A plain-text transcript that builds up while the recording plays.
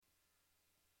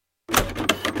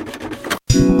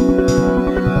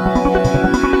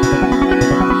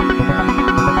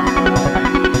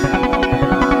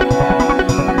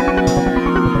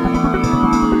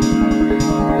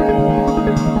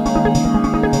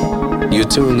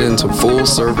tuned in to Full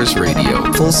Service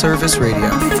Radio. Full Service Radio.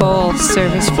 Full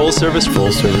Service. Full Service. Full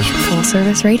Service. Full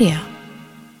Service Radio.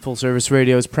 Full Service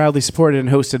Radio is proudly supported and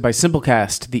hosted by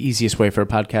Simplecast, the easiest way for a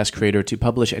podcast creator to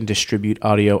publish and distribute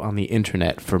audio on the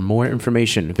internet. For more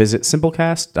information, visit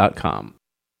simplecast.com.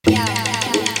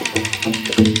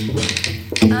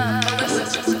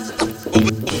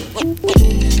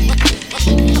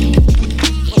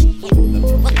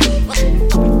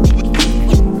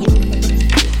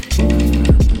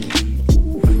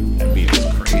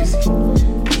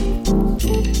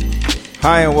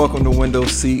 Hi, and welcome to Window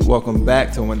Seat. Welcome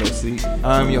back to Window Seat.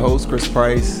 I'm your host, Chris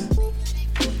Price.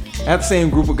 I have the same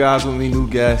group of guys with me, new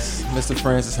guests. Mr.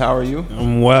 Francis, how are you?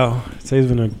 I'm well. Today's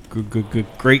been a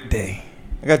great day.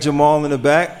 I got Jamal in the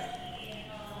back.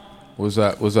 What's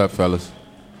up, fellas?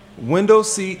 Window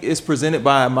Seat is presented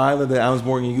by Amila, the Adams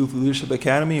Morgan Youth Leadership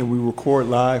Academy, and we record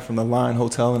live from the Line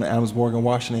Hotel in Adams Morgan,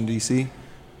 Washington, D.C.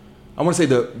 I want to say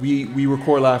that we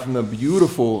record live from the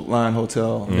beautiful Line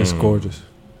Hotel. It's gorgeous.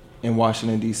 In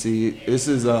Washington, D.C. This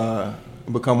has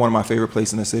become one of my favorite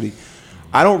places in the city.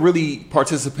 I don't really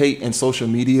participate in social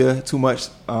media too much,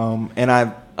 and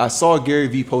I saw Gary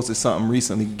Vee posted something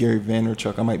recently, Gary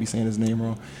Vaynerchuk, I might be saying his name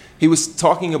wrong. He was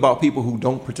talking about people who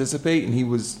don't participate, and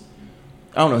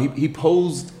he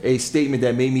posed a statement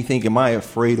that made me think, am I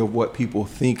afraid of what people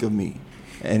think of me?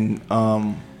 And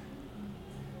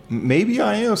maybe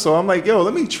I am, so I'm like,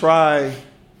 let me try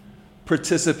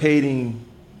participating.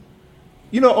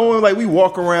 You know, Owen, like we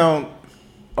walk around,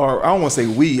 or I don't want to say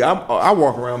we, I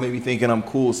walk around maybe thinking I'm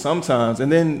cool sometimes,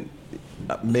 and then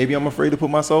maybe I'm afraid to put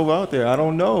myself out there. I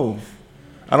don't know.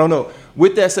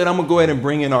 With that said, I'm going to go ahead and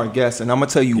bring in our guests, and I'm going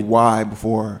to tell you why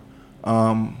before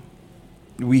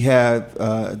we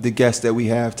have the guests that we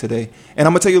have today. And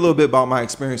I'm going to tell you a little bit about my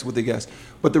experience with the guests.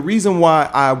 But the reason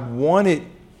why I wanted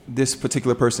this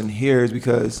particular person here is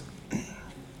because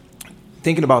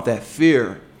thinking about that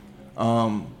fear,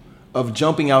 of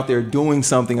jumping out there doing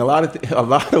something. A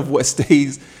lot of what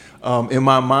stays in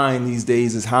my mind these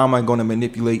days is how am I going to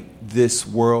manipulate this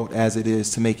world as it is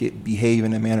to make it behave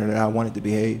in the manner that I want it to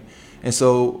behave. And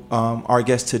so our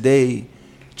guest today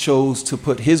chose to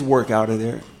put his work out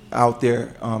there,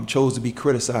 chose to be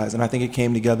criticized, and I think it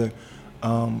came together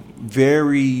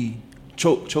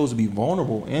chose to be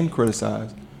vulnerable and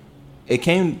criticized. It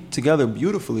came together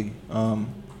beautifully.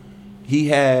 He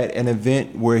had an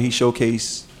event where he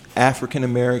showcased African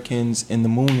Americans in the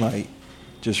moonlight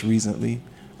just recently.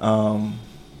 I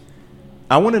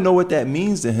want to know what that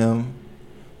means to him,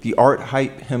 the art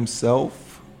hype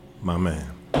himself. My man.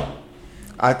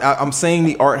 I'm saying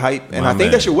the art hype, and I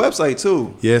think that's your website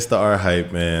too. Yeah, it's the art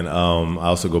hype, man. I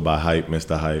also go by Hype,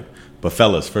 Mr. Hype. But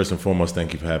fellas, first and foremost,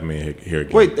 thank you for having me here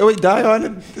again. Wait, Dio, I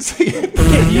didn't say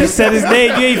it. You said his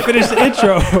name, you ain't finished the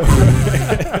intro.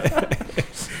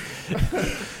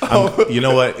 You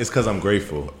know what? It's because I'm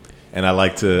grateful. And I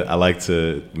like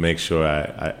to make sure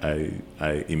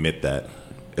I emit that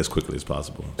as quickly as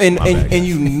possible. And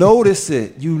you notice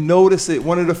it.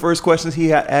 One of the first questions he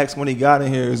had asked when he got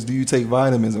in here is, "Do you take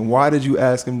vitamins?" And why did you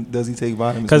ask him, "Does he take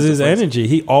vitamins?" Because his energy.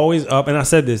 He always up, and I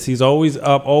said this. He's always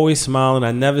up, always smiling.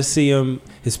 I never see him.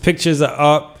 His pictures are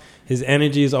up. His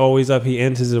energy is always up. He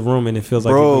enters the room and it feels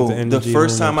like he brings the energy. The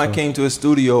first time I came to a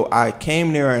studio, I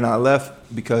came there and I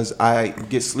left because I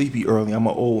get sleepy early. I'm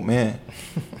an old man.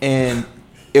 And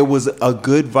it was a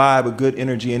good vibe, a good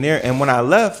energy in there. And when I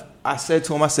left, I said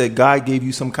to him, God gave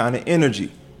you some kind of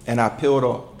energy. And I peeled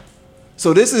off.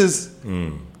 So this is,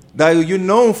 you're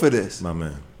known for this. My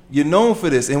man. You're known for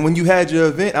this. And when you had your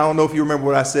event, I don't know if you remember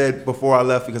what I said before I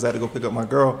left because I had to go pick up my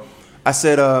girl. I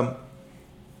said,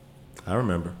 I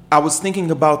remember. I was thinking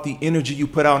about the energy you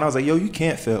put out, and I was like, you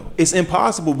can't fail. It's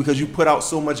impossible because you put out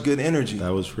so much good energy.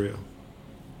 That was real.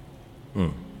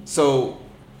 So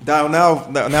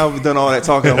now we've done all that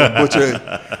talking, I'm going to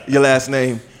butcher your last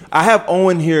name. I have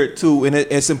Owen here, too, and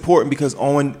it's important because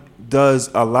Owen does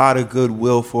a lot of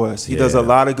goodwill for us. He does a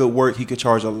lot of good work. He could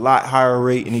charge a lot higher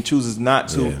rate, and he chooses not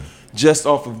to just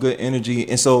off of good energy.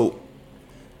 And so,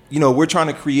 we're trying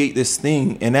to create this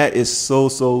thing, and that is so,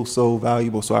 so, so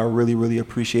valuable. So I really, really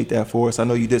appreciate that for us. I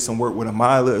know you did some work with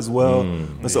Amila as well.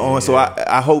 Owen. So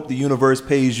I hope the universe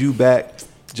pays you back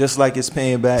just like it's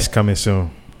paying back. It's coming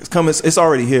soon. It's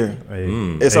already here.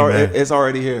 It's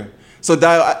already here. So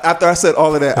after I said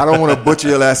all of that, I don't want to butcher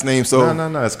your last name. So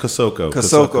no, it's Kosoko.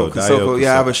 Kosoko.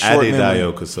 Yeah, I have a short memory.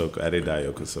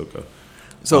 Adedayo Kosoko.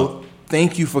 So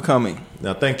thank you for coming.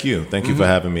 No, thank you. Thank you for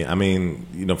having me. I mean,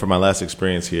 for my last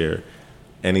experience here,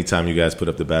 anytime you guys put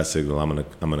up the bat signal, I'm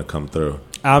gonna come through.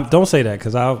 Don't say that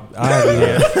because I'll be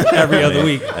here every other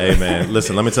week. Hey man,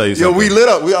 listen. Let me tell you Yo, something. we lit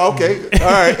up. We okay.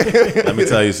 All right. Let me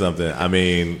tell you something. I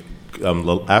mean,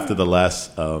 after the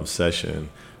last session,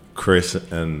 Chris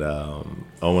and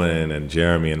Owen and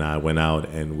Jeremy and I went out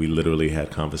and we literally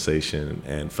had conversation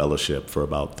and fellowship for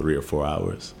about 3 or 4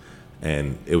 hours,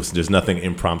 and there's nothing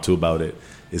impromptu about it.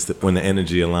 It's that when the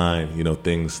energy aligned,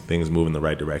 things move in the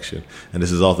right direction. And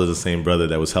this is also the same brother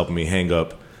that was helping me hang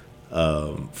up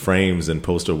frames and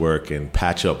poster work and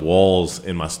patch up walls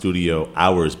in my studio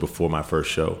hours before my first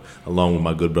show, along with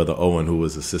my good brother Owen, who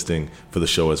was assisting for the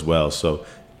show as well. So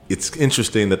it's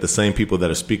interesting that the same people that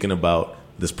are speaking about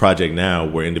this project now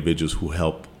were individuals who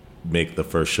helped make the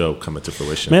first show come into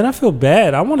fruition. Man, I feel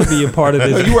bad. I want to be a part of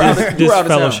this, You were out of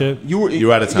fellowship. town. You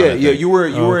were out of town, Yeah, I yeah. think. You were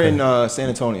Okay. in San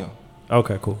Antonio.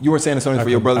 Okay, cool. You were in San Antonio for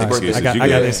your brother's birthday. Excuses. I You got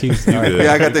good. the excuse. You All right. good.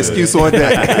 Yeah, I got the excuse on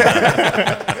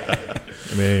that.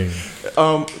 Man,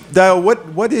 Dial,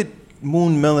 what did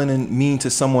Moon Melanin mean to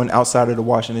someone outside of the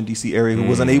Washington D.C. area who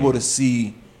was unable to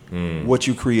see what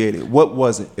you created? What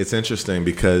was it? It's interesting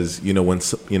because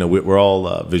we're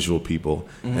all visual people,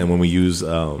 and when we use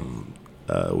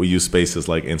spaces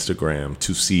like Instagram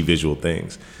to see visual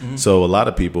things. So a lot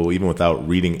of people, even without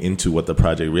reading into what the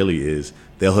project really is,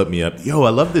 they'll hit me up. Yo, I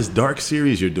love this dark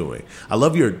series you're doing. I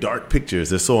love your dark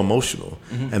pictures. They're so emotional.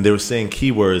 And they were saying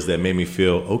keywords that made me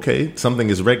feel, okay, something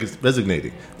is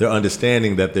resonating. They're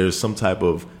understanding that there's some type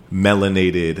of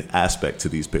melanated aspect to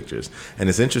these pictures. And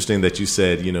it's interesting that you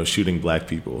said, shooting black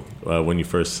people when you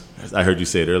first, I heard you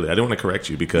say it earlier. I don't want to correct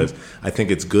you because I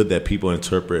think it's good that people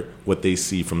interpret what they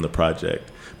see from the project,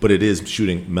 but it is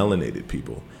shooting melanated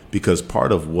people, because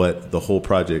part of what the whole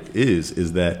project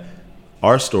is that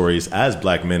our stories as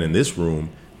black men in this room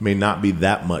may not be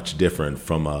that much different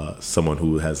from someone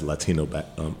who has Latino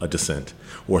descent,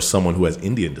 or someone who has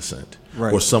Indian descent,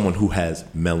 Right. or someone who has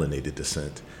melanated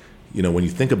descent. When you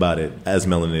think about it, as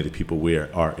melanated people, we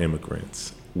are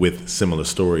immigrants with similar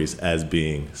stories as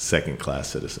being second-class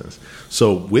citizens.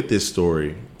 So with this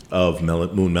story of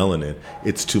Moon Melanin,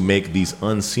 it's to make these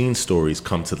unseen stories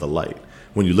come to the light.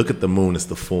 When you look at the moon, it's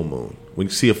the full moon. When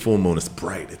you see a full moon, it's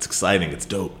bright, it's exciting, it's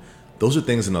dope. Those are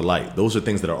things in the light. Those are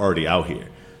things that are already out here.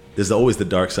 There's always the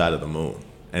dark side of the moon,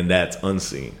 and that's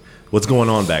unseen. What's going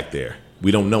on back there?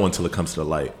 We don't know until it comes to the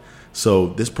light. So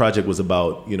this project was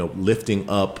about, lifting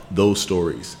up those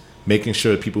stories, making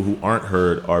sure people who aren't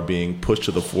heard are being pushed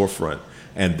to the forefront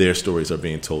and their stories are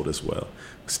being told as well.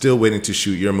 Still waiting to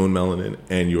shoot your Moon Melanin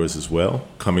and yours as well.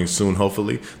 Coming soon,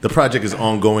 hopefully. The project is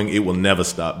ongoing. It will never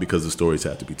stop because the stories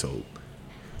have to be told.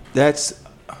 It's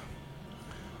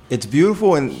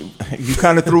beautiful, and you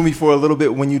kind of threw me for a little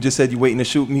bit when you just said you're waiting to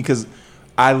shoot me, because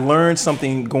I learned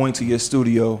something going to your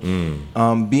studio,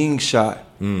 being shot.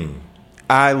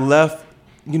 I left,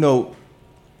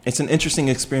 it's an interesting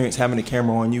experience having a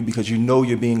camera on you because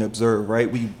you're being observed,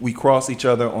 right? We cross each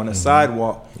other on a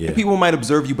sidewalk, and people might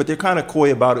observe you, but they're kind of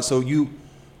coy about it. So you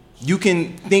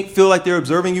can feel like they're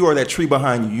observing you, or that tree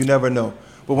behind you. You never know.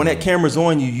 But when that camera's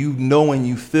on you, you know and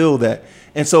you feel that.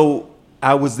 And so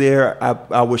I was there.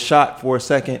 I was shot for a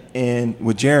second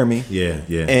with Jeremy. Yeah.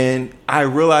 And I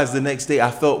realized the next day I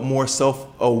felt more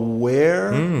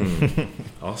self-aware.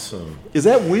 Awesome. Is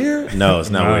that weird? No,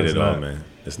 it's not weird it's at all, not. man.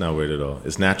 It's not weird at all.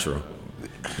 It's natural.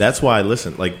 That's why,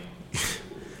 listen, like,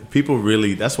 people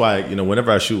really, that's why, whenever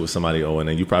I shoot with somebody, Owen,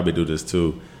 and you probably do this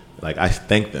too, like, I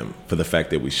thank them for the fact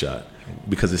that we shot,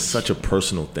 because it's such a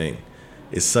personal thing.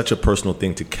 It's such a personal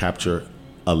thing to capture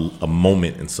a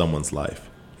moment in someone's life,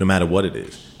 no matter what it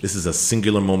is. This is a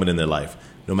singular moment in their life.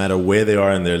 No matter where they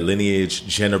are in their lineage,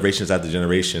 generations after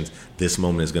generations, this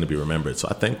moment is going to be remembered. So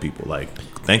I thank people.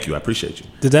 Thank you. I appreciate you.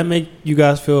 Did that make you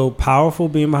guys feel powerful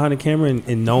being behind the camera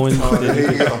and knowing?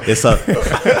 There you go.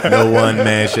 No one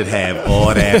man should have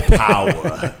all that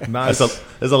power. Nah,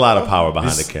 There's a lot of power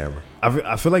behind the camera.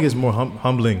 I feel like it's more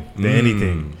humbling than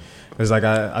anything. It's like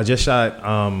I just shot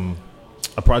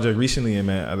a project recently, and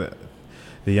man,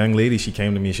 the young lady, she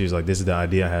came to me. She was like, "This is the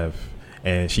idea I have."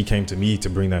 And she came to me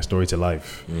to bring that story to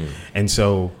life. And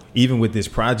so even with this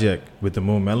project, with the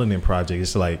Moon Melanin project,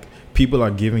 it's like people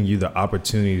are giving you the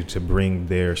opportunity to bring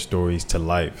their stories to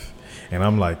life. And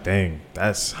I'm like, dang,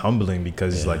 that's humbling,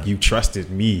 because it's like you trusted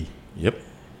me. Yep.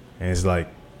 And it's like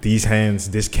these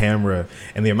hands, this camera,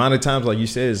 and the amount of times, like you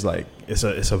said, is like it's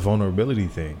a vulnerability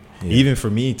thing. Yeah. Even for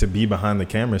me to be behind the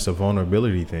camera, it's a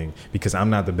vulnerability thing, because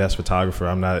I'm not the best photographer.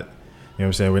 I'm not. You know what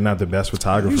I'm saying? We're not the best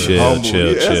photographers. Chill.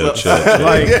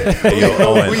 Like, Hey, yo,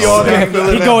 Owen, We all got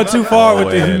feeling He that. going too far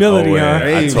with the Owen, humility, huh?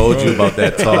 I told you about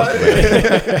that talk,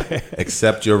 man.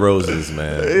 Accept your roses,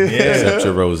 man. Accept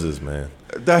your roses, man.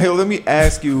 Dahil, let me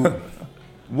ask you,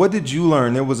 What did you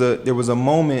learn? There was a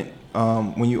moment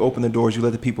when you opened the doors, you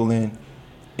let the people in,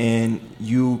 and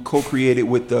you co-created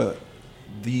with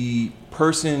the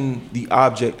person, the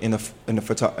object in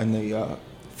the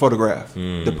photograph,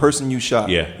 the person you shot.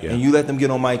 Yeah. And you let them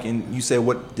get on mic, and you said,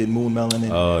 "What did Moon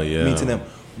Melanin mean to them?"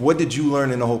 What did you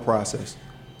learn in the whole process?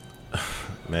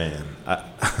 Man,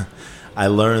 I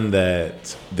learned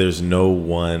that there's no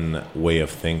one way of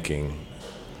thinking,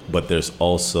 but there's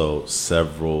also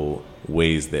several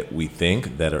ways that we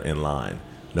think that are in line,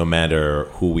 no matter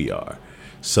who we are.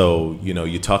 So,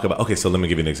 you talk about, okay, so let me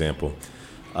give you an example.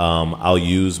 I'll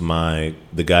use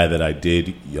the guy that I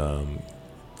did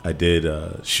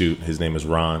shoot. His name is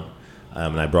Ron.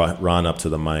 And I brought Ron up to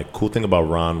the mic. Cool thing about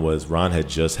Ron was Ron had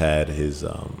just had his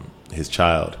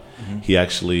child. Mm-hmm. He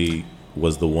actually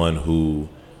was the one who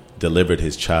delivered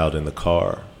his child in the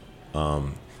car.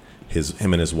 Him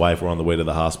and his wife were on the way to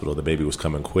the hospital. The baby was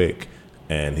coming quick,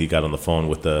 and he got on the phone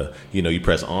with you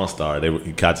press OnStar.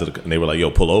 He got to and they were like, "Yo,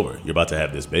 pull over. You're about to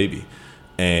have this baby."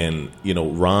 And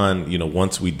Ron,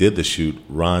 once we did the shoot,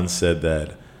 Ron said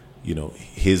that,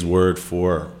 his word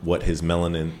for what his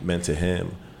melanin meant to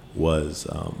him was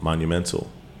monumental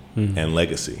and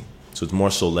legacy. So it's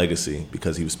more so legacy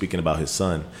because he was speaking about his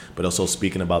son, but also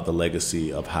speaking about the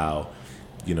legacy of how,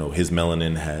 his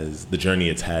melanin has the journey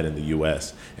it's had in the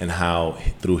U.S. and how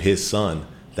through his son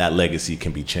that legacy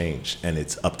can be changed, and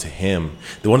it's up to him.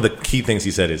 One of the key things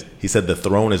he said is the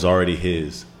throne is already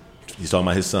his. He's talking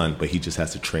about his son, but he just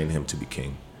has to train him to be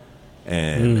king.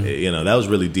 And that was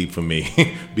really deep for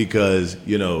me because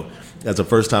as a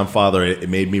first-time father, it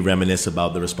made me reminisce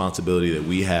about the responsibility that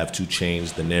we have to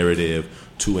change the narrative,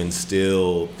 to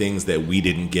instill things that we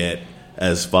didn't get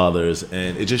as fathers,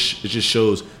 and it just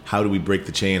shows how do we break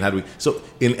the chain? So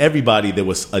in everybody there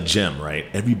was a gem, right?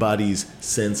 Everybody's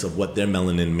sense of what their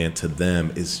melanin meant to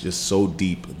them is just so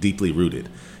deeply rooted.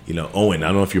 Owen, I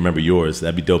don't know if you remember yours.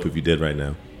 That'd be dope if you did right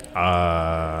now.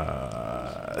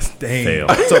 Dang. Fail.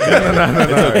 It's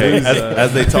okay. It's okay.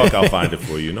 As they talk, I'll find it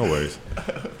for you. No worries.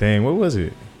 Dang, what was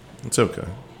it? It's okay.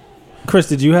 Chris,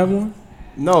 did you have one?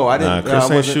 No, I didn't. Chris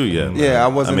ain't shoot yet. Man. Yeah, I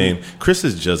wasn't. I mean, Chris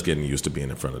is just getting used to being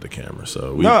in front of the camera.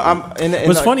 So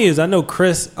what's funny is I know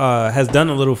Chris has done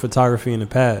a little photography in the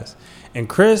past, and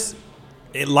Chris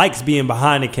likes being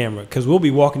behind the camera because we'll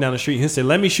be walking down the street. He'll say,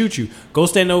 "Let me shoot you. Go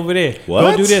stand over there. What?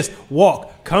 Go do this.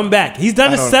 Walk. Come back." He's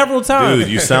done it several times.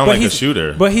 Dude, you sound like a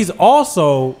shooter. But he's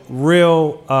also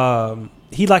real.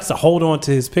 He likes to hold on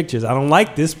to his pictures. I don't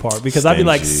like this part because I'd be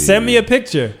like, "Send me a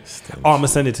picture." Stingy. Oh, I'm gonna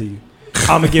send it to you.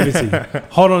 I'm gonna give it to you.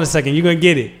 Hold on a second. You're gonna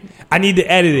get it. I need to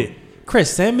edit it. Chris,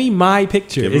 send me my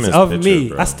picture. Give him It's his of picture, me.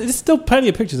 bro. There's still plenty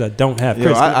of pictures I don't have.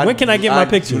 Chris, when can I get my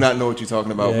picture? I do not know what you're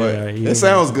talking about, Yeah, but yeah. it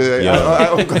sounds good.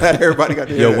 I'm glad everybody got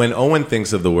to hear that. When Owen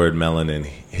thinks of the word melanin,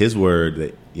 his word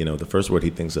that the first word he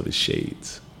thinks of is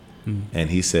shades. And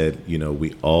he said,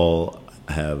 we all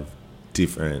have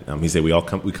different. He said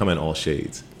we come in all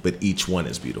shades, but each one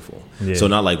is beautiful. Yeah. So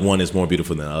not like one is more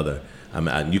beautiful than the other.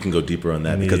 You can go deeper on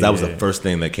that because that was the first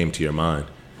thing that came to your mind.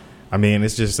 I mean,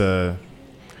 it's just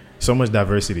so much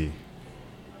diversity.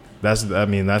 That's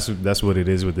what it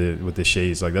is with the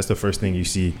shades. Like that's the first thing you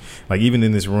see. Like even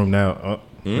in this room now.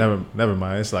 Never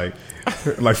mind. It's like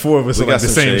four of us are like the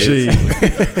same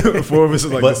shade. Four of us are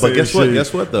like the same shade. But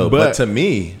guess what though? But to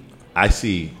me, I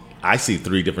see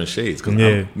three different shades because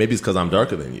maybe it's because I'm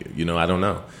darker than you. I don't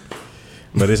know.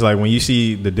 But it's like when you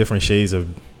see the different shades of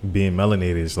being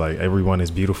melanated, it's like everyone is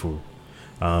beautiful,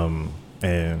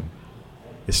 and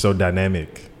it's so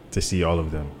dynamic to see all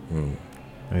of them.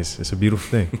 And it's a beautiful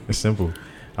thing. It's simple.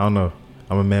 I don't know.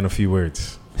 I'm a man of few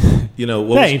words.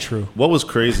 Ain't true. What was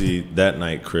crazy that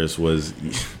night, Chris, was,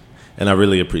 and I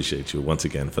really appreciate you once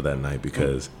again for that night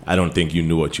because I don't think you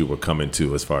knew what you were coming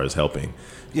to as far as helping.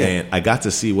 Yeah. And I got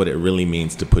to see what it really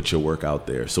means to put your work out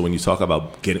there. So when you talk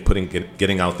about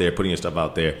getting out there, putting your stuff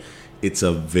out there, it's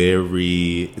a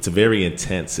very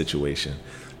intense situation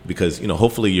because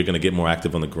hopefully you're going to get more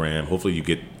active on the gram. Hopefully you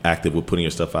get active with putting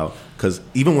your stuff out because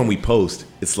even when we post,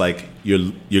 it's like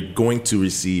you're going to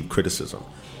receive criticism,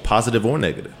 positive or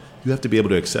negative. You have to be able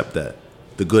to accept that,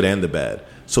 the good and the bad.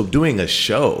 So doing a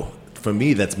show, for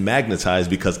me, that's magnetized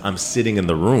because I'm sitting in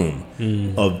the room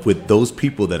with those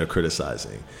people that are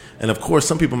criticizing. And of course,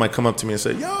 some people might come up to me and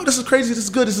say, "Yo, this is crazy. This is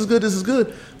good. This is good. This is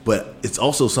good." But it's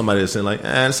also somebody that's saying like,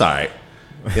 "It's all right."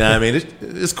 You know what I mean?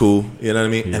 It's cool. You know what I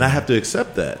mean? Yeah. And I have to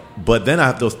accept that. But then I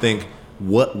have to think,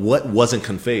 what wasn't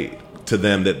conveyed to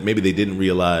them that maybe they didn't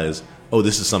realize, oh,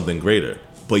 this is something greater.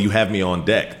 But you have me on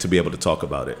deck to be able to talk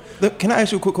about it. Look, can I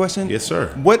ask you a quick question? Yes,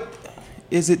 sir. What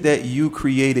is it that you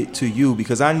created to you?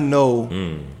 Because I know,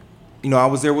 I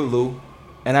was there with Lou,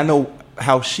 and I know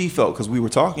how she felt because we were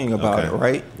talking about it,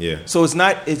 right? Yeah. So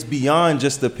it's beyond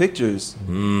just the pictures.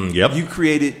 Yep. You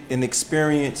created an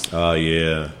experience Oh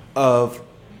yeah. of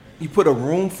you put a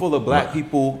room full of black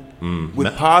people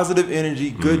with positive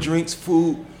energy, good drinks,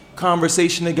 food,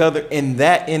 conversation together, and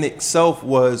that in itself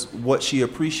was what she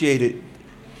appreciated.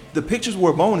 The pictures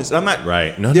were a bonus. I'm not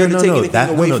Right. No. there to take anything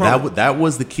away from it. That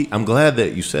was the key. I'm glad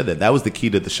that you said that. That was the key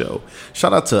to the show.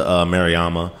 Shout out to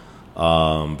Mariama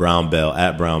Brown Bell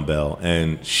at Brown Bell,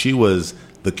 and she was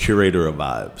the curator of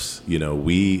vibes. You know,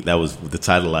 that was the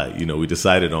title we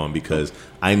decided on because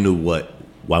I knew what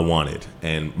I wanted,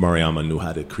 and Mariama knew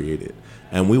how to create it,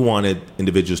 and we wanted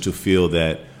individuals to feel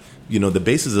that. You know, the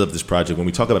basis of this project, when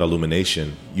we talk about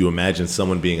illumination, you imagine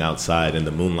someone being outside and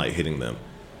the moonlight hitting them.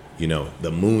 You know,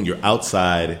 the moon, you're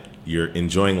outside, you're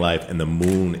enjoying life, and the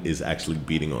moon is actually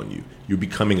beating on you. You're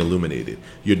becoming illuminated.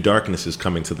 Your darkness is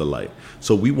coming to the light.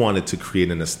 So we wanted to create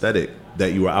an aesthetic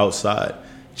that you were outside,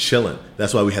 chilling.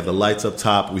 That's why we had the lights up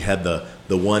top. We had the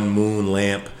one moon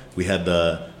lamp. We had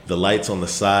the lights on the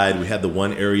side. We had the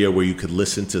one area where you could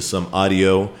listen to some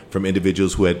audio from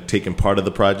individuals who had taken part of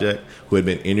the project, who had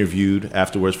been interviewed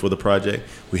afterwards for the project.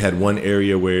 We had one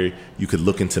area where you could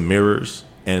look into mirrors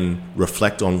and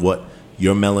reflect on what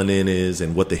your melanin is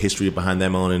and what the history behind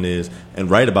that melanin is and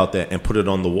write about that and put it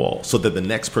on the wall so that the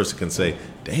next person can say,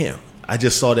 damn, I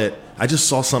just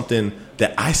saw something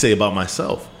that I say about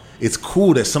myself. It's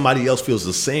cool that somebody else feels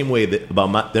the same way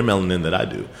about their melanin that I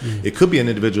do. It could be an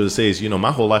individual that says, you know,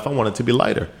 my whole life I wanted to be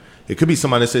lighter. It could be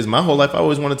somebody that says, my whole life I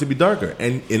always wanted to be darker.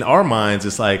 And in our minds,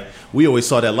 it's like we always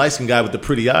saw that light-skinned guy with the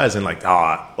pretty eyes and like,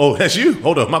 oh, that's you?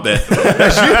 Hold on, my bad.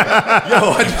 That's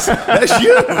you?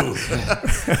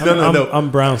 That's you. No.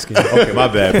 I'm brown skinned. Okay, my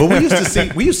bad. But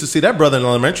we used to see that brother in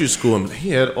elementary school, and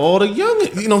he had all the young,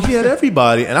 he had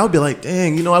everybody. And I would be like,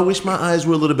 dang, I wish my eyes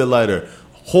were a little bit lighter.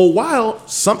 Whole while,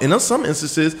 in some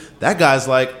instances, that guy's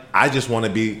like, I just want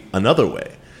to be another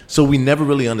way. So we never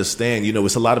really understand.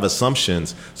 It's a lot of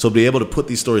assumptions. So to be able to put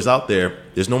these stories out there,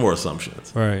 there's no more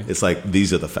assumptions. Right. It's like,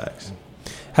 these are the facts.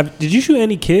 Did you shoot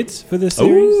any kids for this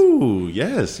series? Ooh,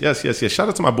 yes. Shout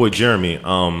out to my boy Jeremy.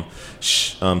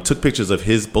 Took pictures of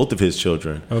both of his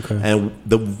children. Okay. And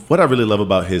what I really love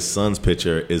about his son's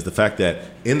picture is the fact that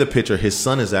in the picture, his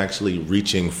son is actually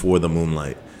reaching for the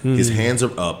moonlight. His hands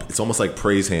are up. It's almost like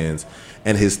praise hands.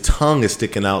 And his tongue is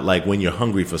sticking out like when you're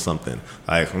hungry for something.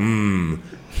 Like,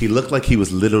 He looked like he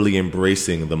was literally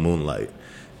embracing the moonlight.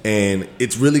 And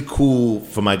it's really cool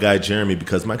for my guy Jeremy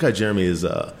because my guy Jeremy is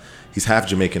he's half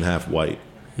Jamaican, half white.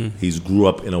 He's grew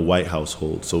up in a white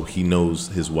household, so he knows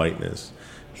his whiteness.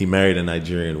 He married a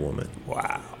Nigerian woman.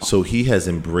 Wow. So he has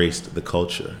embraced the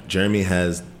culture. Jeremy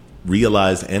has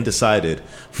realized and decided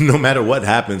no matter what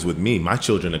happens with me, my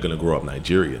children are going to grow up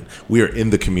Nigerian. We are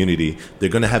in the community. They're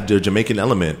going to have their Jamaican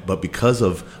element, but because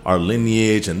of our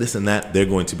lineage and this and that, they're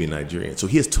going to be Nigerian. So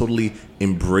he has totally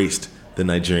embraced the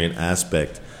Nigerian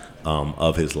aspect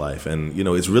of his life. And,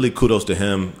 it's really kudos to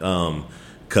him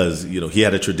because, he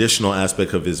had a traditional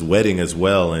aspect of his wedding as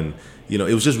well. And, it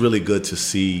was just really good to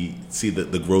see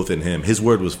the growth in him. His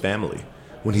word was family.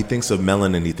 When he thinks of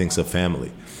melanin, he thinks of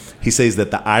family. He says that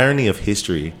the irony of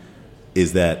history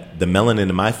is that the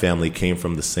melanin in my family came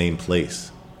from the same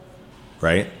place,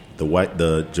 right?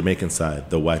 The Jamaican side,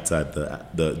 the white side,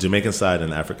 the Jamaican side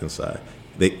and the African side.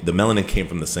 The melanin came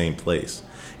from the same place.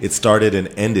 It started and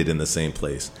ended in the same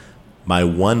place. My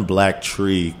one black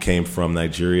tree came from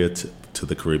Nigeria to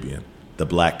the Caribbean. The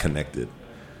black connected.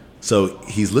 So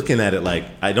he's looking at it like,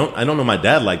 I don't know my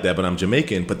dad like that, but I'm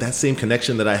Jamaican. But that same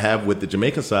connection that I have with the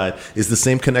Jamaican side is the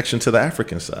same connection to the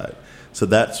African side. So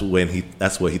that's what he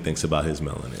thinks about his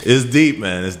melanin. It's deep,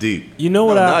 man. It's deep. You know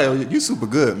what? Niall, you super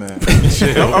good, man.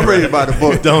 I'm ready to buy the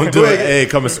book. Don't do it. Hey,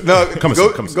 come soon.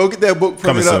 Go get that book.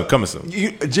 Coming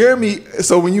soon. Jeremy.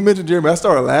 So when you mentioned Jeremy, I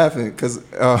started laughing because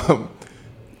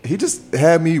he just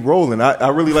had me rolling. I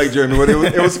really like Jeremy. But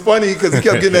it was funny because he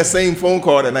kept getting that same phone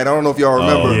call that night. I don't know if y'all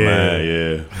remember. Oh, man,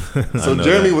 yeah. So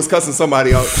Jeremy was cussing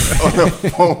somebody out on the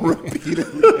phone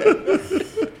repeatedly.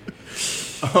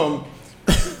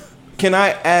 Can I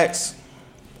ask?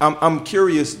 I'm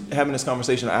curious having this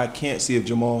conversation. I can't see if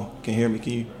Jamal can hear me.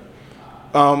 Can you?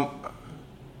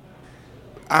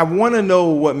 I want to know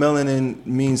what melanin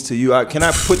means to you. Can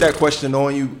I put that question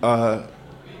on you?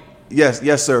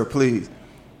 Yes, sir. Please.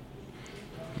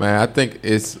 Man, I think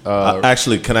it's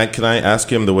actually. Can I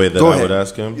ask him the way that Go I ahead. would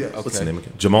ask him? Yes. What's Okay. the name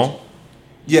again? Jamal.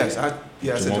 Yes, I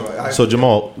said Jamal. So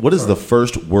Jamal, what is the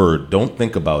first word? Don't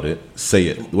think about it. Say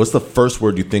it. What's the first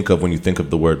word you think of when you think of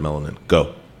the word melanin?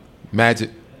 Go.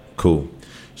 magic. Cool.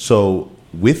 So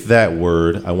with that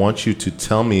word, I want you to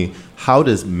tell me, how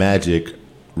does magic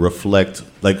reflect,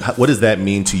 like, what does that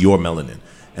mean to your melanin?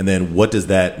 And then what does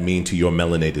that mean to your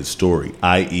melanated story,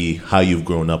 i.e. how you've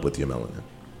grown up with your melanin?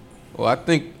 Well, I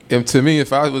think, and to me,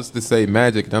 if I was to say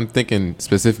magic, I'm thinking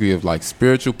specifically of like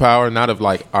spiritual power, not of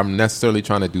like I'm necessarily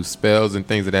trying to do spells and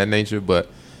things of that nature, but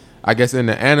I guess in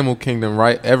the animal kingdom,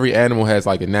 right, every animal has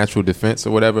like a natural defense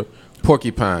or whatever.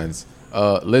 Porcupines,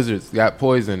 lizards got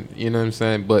poison, you know what I'm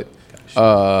saying? But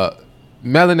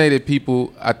melanated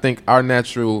people, I think our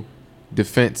natural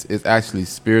defense is actually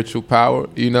spiritual power,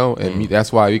 you know, and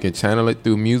that's why we can channel it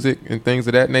through music and things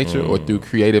of that nature or through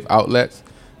creative outlets.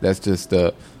 That's just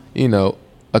you know,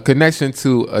 a connection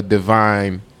to a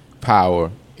divine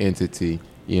power entity,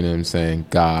 you know what I'm saying,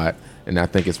 God. And I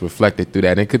think it's reflected through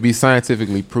that. And it could be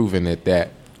scientifically proven that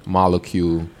that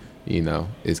molecule, you know,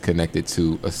 is connected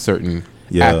to a certain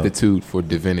aptitude for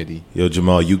divinity. Yo,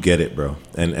 Jamal, you get it, bro.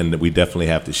 And we definitely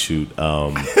have to shoot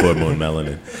Full Moon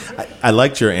Melanin. I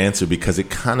liked your answer because it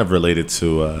kind of related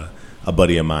to a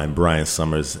buddy of mine, Brian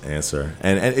Summers' answer.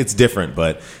 And it's different,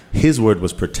 but his word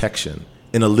was protection.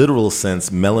 In a literal sense,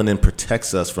 melanin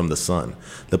protects us from the sun.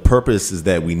 The purpose is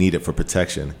that we need it for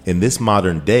protection. In this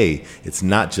modern day, it's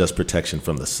not just protection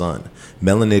from the sun.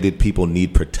 Melanated people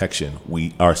need protection.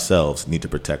 We ourselves need to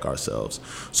protect ourselves.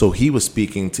 So he was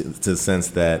speaking to the sense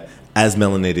that as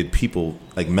melanated people,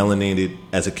 like melanated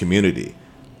as a community,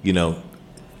 you know,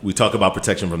 we talk about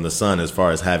protection from the sun as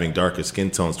far as having darker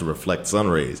skin tones to reflect sun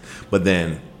rays. But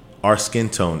then our skin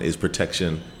tone is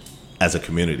protection as a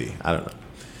community. I don't know.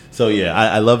 So, yeah,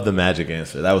 I love the magic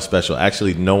answer. That was special.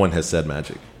 Actually, no one has said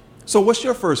magic. So what's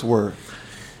your first word?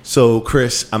 So,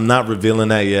 Chris, I'm not revealing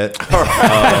that yet.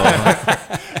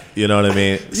 You know what I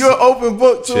mean? You're an open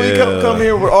book, too. You come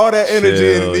here with all that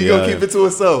energy and you're going to keep it to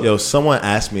itself. Yo, someone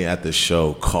asked me at the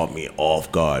show, caught me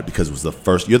off guard because it was the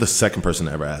first. You're the second person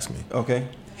to ever ask me. Okay.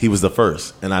 He was the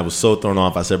first. And I was so thrown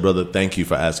off. I said, brother, thank you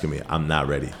for asking me. I'm not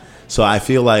ready. So I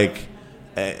feel like,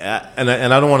 and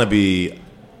I don't want to be...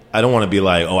 I don't want to be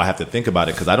like, oh, I have to think about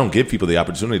it, because I don't give people the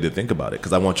opportunity to think about it,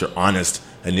 because I want your honest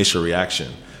initial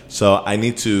reaction. So I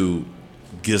need to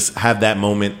just have that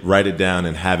moment, write it down,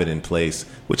 and have it in place,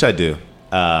 which I do.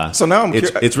 So now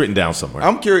it's written down somewhere.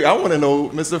 I'm curious. I want to know,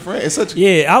 Mr. Frank. It's such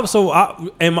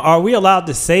are we allowed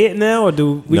to say it now, or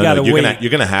do we gotta wait?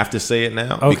 You're gonna have to say it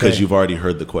now because you've already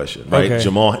heard the question, right? Okay.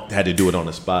 Jamal had to do it on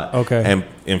the spot. Okay. And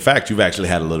in fact, you've actually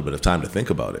had a little bit of time to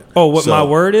think about it. Oh, what my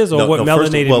word is, or what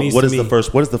melanated means what to is me?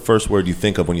 What is the first word you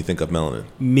think of when you think of melanin?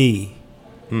 Me.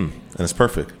 And it's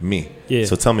perfect. Me. Yeah.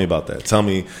 So tell me about that. Tell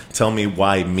me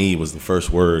why me was the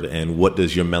first word, and what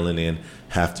does your melanin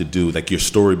have to do, like your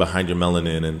story behind your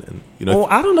melanin, and you know. Well,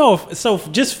 I don't know.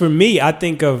 Just for me, I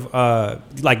think of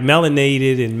like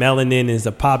melanated and melanin is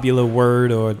a popular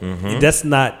word, or that's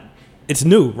not. It's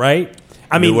new, right?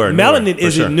 I mean, melanin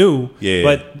isn't new,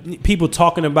 but people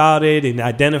talking about it and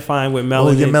identifying with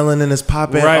melanin. Oh, your melanin is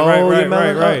popping.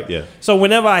 Right. Yeah. So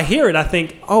whenever I hear it, I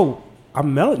think, oh,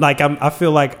 I'm melanin. Like I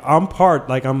feel like I'm part.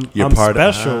 Like I'm part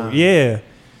special. Yeah.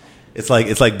 It's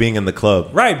like being in the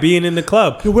club. Right, being in the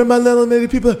club. Where my melanated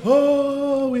people?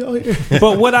 Oh, we all here.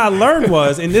 But what I learned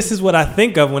was, and this is what I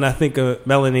think of when I think of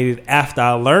melanated after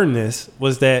I learned this,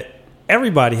 was that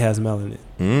everybody has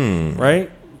melanin. Right?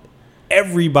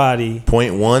 Everybody.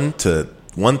 0.1 to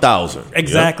 1,000.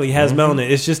 Exactly, has melanin.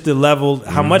 It's just the level,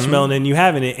 how much melanin you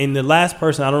have in it. And the last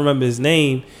person, I don't remember his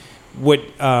name,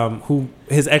 who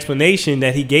his explanation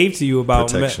that he gave to you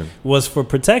about was for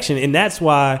protection, and that's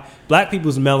why black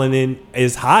people's melanin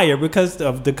is higher, because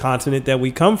of the continent that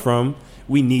we come from.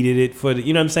 We needed it for the,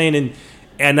 you know what I'm saying,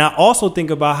 and I also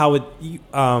think about how it,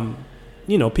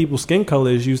 you know, people's skin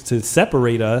color is used to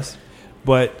separate us,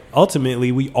 but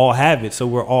ultimately we all have it, so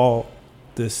we're all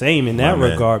the same in that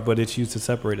regard. But it's used to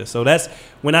separate us. So that's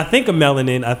when I think of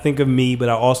melanin, I think of me, but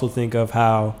I also think of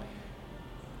how,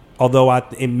 although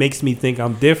it makes me think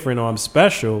I'm different or I'm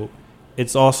special,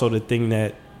 it's also the thing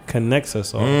that connects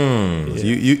us all.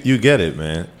 You get it,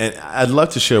 man. And I'd love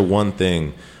to share one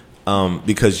thing,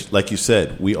 because, like you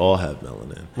said, we all have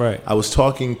melanin. Right.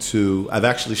 I've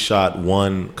actually shot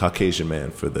one Caucasian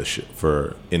man for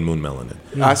In Moon Melanin.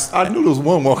 I knew there was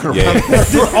one walking around. Yeah.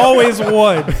 There's always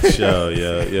one.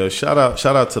 Yo, shout out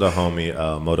to the homie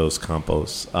Motos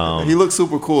Campos. He looks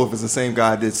super cool if it's the same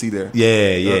guy I did see there.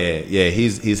 Yeah.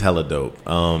 He's hella dope.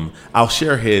 I'll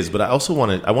share his, but I also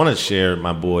want to share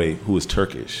my boy who is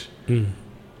Turkish.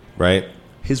 Right?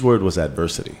 His word was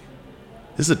adversity.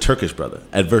 This is a Turkish brother.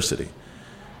 Adversity.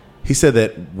 He said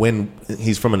that when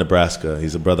he's from Nebraska,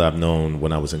 he's a brother I've known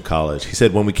when I was in college. He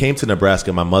said, when we came to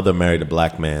Nebraska, my mother married a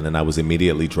black man, and I was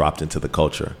immediately dropped into the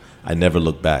culture. I never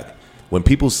looked back. When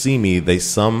people see me,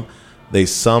 some They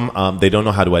don't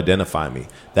know how to identify me.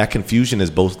 That confusion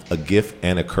is both a gift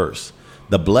and a curse.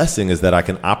 The blessing is that I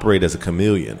can operate as a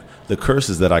chameleon. The curse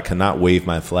is that I cannot wave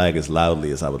my flag as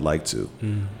loudly as I would like to.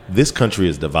 This country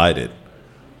is divided.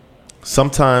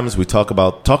 Sometimes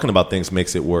talking about things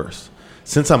makes it worse.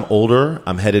 Since I'm older,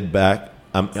 I'm headed back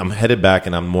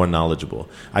and I'm more knowledgeable.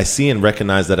 I see and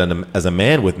recognize that as a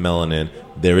man with melanin,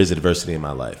 there is adversity in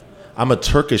my life. I'm a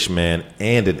Turkish man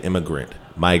and an immigrant.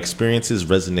 My experiences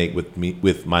resonate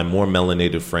with my more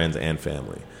melanated friends and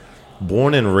family.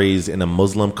 Born and raised in a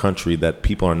Muslim country that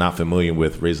people are not familiar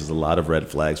with raises a lot of red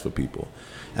flags for people.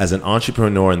 As an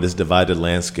entrepreneur in this divided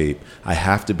landscape, I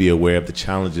have to be aware of the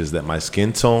challenges that my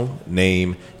skin tone,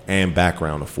 name, and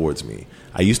background affords me.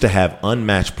 I used to have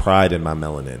unmatched pride in my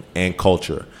melanin and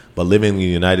culture, but living in the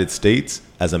United States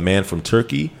as a man from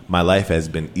Turkey, my life has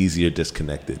been easier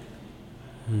disconnected.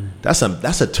 That's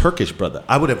a Turkish brother.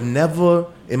 I would have never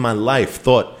in my life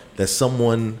thought that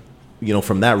someone,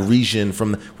 from that region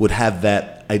would have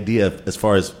that idea as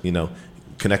far as,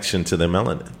 connection to their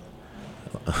melanin.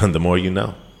 The more you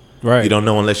know. Right. You don't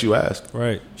know unless you ask.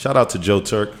 Right. Shout out to Joe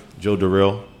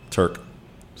Durrell. Turk.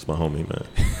 It's my homie, man.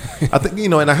 I think,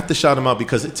 and I have to shout him out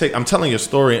because I'm telling your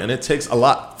story and it takes a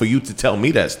lot for you to tell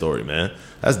me that story, man.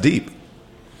 That's deep.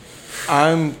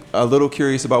 I'm a little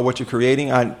curious about what you're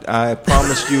creating. I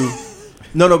promised you.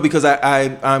 No, because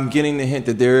I'm getting the hint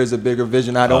that there is a bigger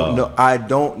vision. I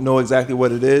don't know exactly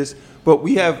what it is, but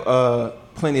we have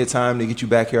plenty of time to get you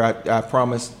back here. I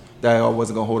promised that I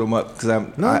wasn't gonna hold him up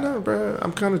because bro.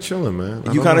 I'm kind of chilling, man.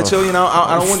 You kind of chilling now.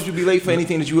 I don't want you to be late for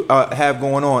anything that you have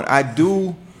going on. I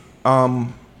do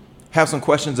have some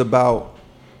questions about.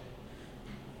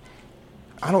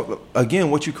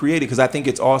 What you created because I think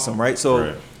it's awesome, right? So.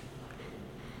 Right.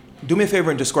 Do me a favor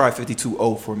and describe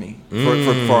 52O for me,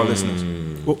 for our listeners.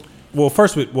 Well,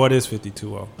 first, what is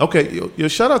 52O? Okay,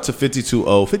 shout out to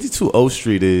 52O. 52O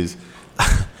Street is,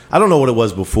 I don't know what it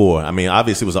was before. I mean,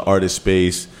 obviously it was an artist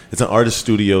space. It's an artist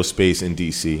studio space in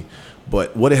D.C.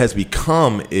 But what it has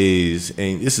become is,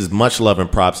 and this is much love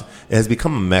and props, it has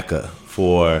become a mecca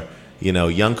for,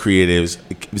 young creatives.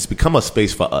 It's become a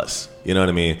space for us. You know what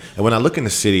I mean? And when I look in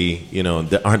the city,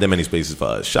 there aren't that many spaces for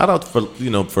us. Shout out for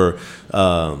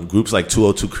groups like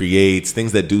 202 Creates,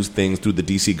 things that do things through the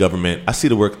DC government. I see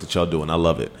the work that y'all do, and I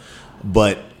love it.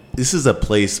 But this is a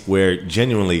place where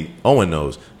genuinely Owen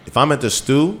knows. If I'm at the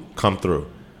stew, come through.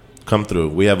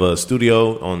 We have a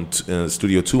studio on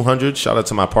Studio 200. Shout out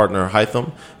to my partner,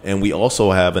 Hytham. And we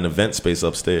also have an event space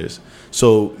upstairs.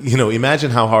 So,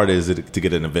 imagine how hard it is to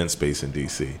get an event space in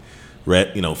DC.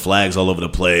 Flags all over the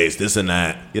place, this and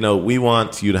that. We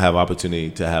want you to have opportunity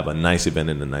to have a nice event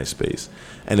in a nice space.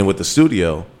 And then with the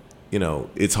studio,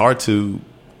 it's hard to,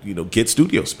 get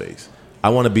studio space. I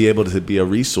want to be able to be a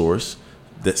resource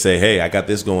that say, hey, I got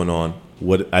this going on.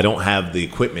 I don't have the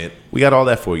equipment. We got all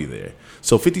that for you there.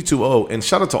 So 52O, and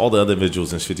shout out to all the other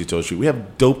individuals in 52O Street. We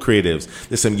have dope creatives.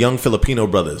 There's some young Filipino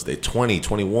brothers. They're 20,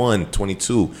 21,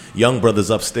 22. Young brothers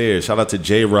upstairs. Shout out to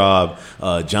J-Rob,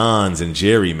 Johns, and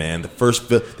Jerry, man.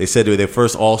 They said they were their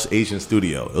first all-Asian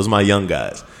studio. Those are my young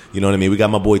guys. You know what I mean? We got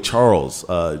my boy Charles,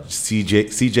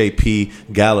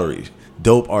 CJP Gallery.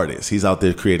 Dope artist. He's out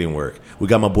there creating work. We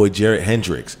got my boy Jarrett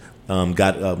Hendricks.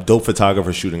 Got dope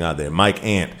photographers shooting out there. Mike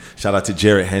Ant. Shout out to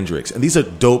Jarrett Hendricks. And these are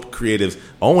dope creatives.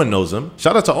 Owen knows them.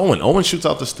 Shout out to Owen. Owen shoots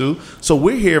out the stew. So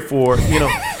we're here for,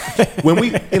 when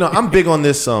we, I'm big on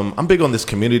this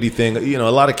community thing.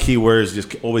 A lot of keywords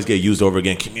just always get used over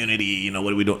again. Community,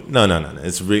 what are we doing? No.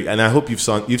 It's and I hope you've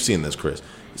seen this, Chris.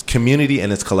 It's community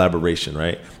and it's collaboration,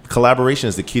 right? Collaboration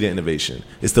is the key to innovation.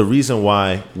 It's the reason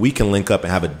why we can link up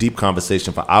and have a deep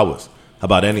conversation for hours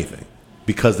about anything.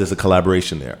 Because there's a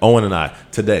collaboration there. Owen and I,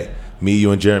 today, me,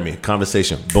 you, and Jeremy,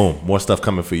 conversation, boom, more stuff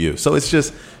coming for you. So it's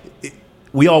just,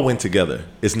 we all win together.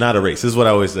 It's not a race. This is what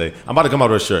I always say. I'm about to come out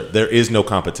with a shirt. There is no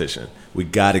competition. We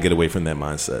got to get away from that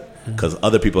mindset because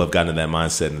other people have gotten to that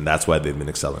mindset, and that's why they've been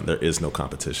excelling. There is no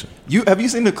competition. Have you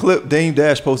seen the clip? Dame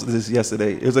Dash posted this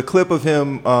yesterday. There's a clip of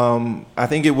him. I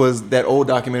think it was that old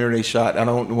documentary they shot. I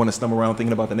don't want to stumble around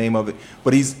thinking about the name of it,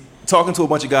 but he's talking to a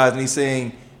bunch of guys,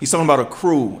 and he's talking about a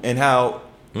crew and how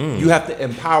you have to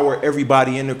empower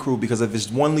everybody in the crew because if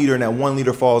it's one leader and that one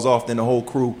leader falls off, then the whole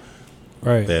crew,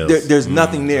 right? There's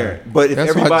nothing there. But if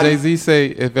that's why Jay-Z say,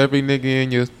 if every nigga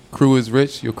in your crew is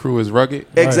rich, your crew is rugged.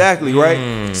 Exactly,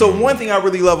 right? So one thing I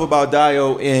really love about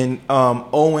Dio and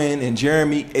Owen and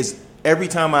Jeremy is every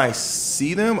time I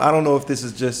see them, I don't know if this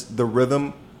is just the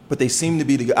rhythm, but they seem to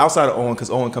be together. Outside of Owen,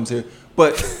 because Owen comes here.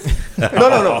 But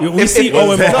no. We see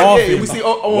Owen more often. Yeah, we see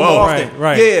Owen more often.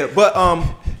 Right. Yeah, but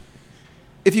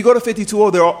if you go to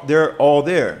 52O, they're all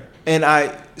there. And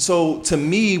So to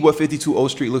me, what 52 O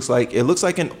Street looks like, it looks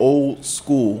like an old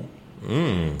school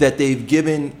that they've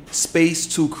given space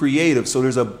to creatives. So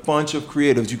there's a bunch of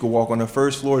creatives. You can walk on the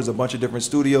first floor. There's a bunch of different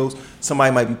studios.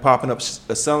 Somebody might be popping up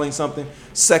selling something.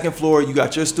 Second floor, you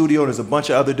got your studio. There's a bunch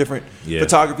of other different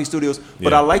photography studios.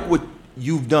 But I like what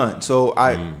you've done. So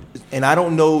and I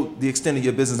don't know the extent of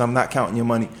your business. I'm not counting your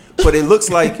money. But it looks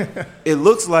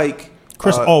like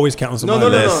Chris always counting some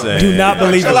money. No. Do not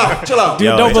believe it. Chill out. Dude,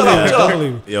 don't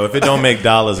believe it. Yo, if it don't make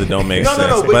dollars, it don't make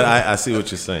sense. But I see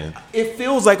what you're saying. It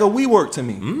feels like a WeWork to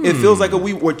me. It feels like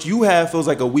what you have feels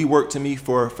like a WeWork to me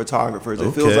for photographers.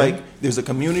 It feels like there's a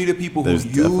community of people who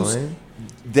use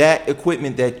that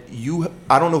equipment that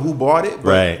I don't know who bought it,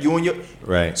 but you and your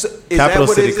so Capital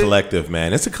City Collective,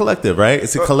 man. It's a collective, right?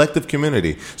 It's a collective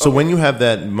community. So when you have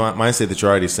that mindset that you're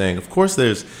already saying, of course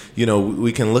there's,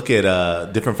 we can look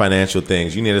at different financial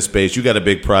things. You need a space. You got a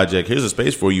big project. Here's a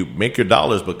space for you. Make your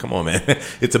dollars, but come on, man.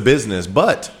 It's a business.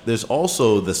 But there's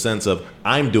also the sense of,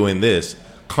 I'm doing this.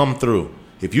 Come through.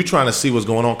 If you're trying to see what's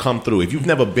going on, come through. If you've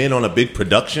never been on a big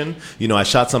production, I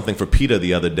shot something for PETA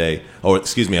the other day,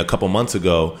 a couple months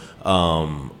ago,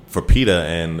 for PETA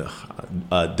and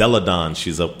Deladon.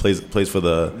 She's plays for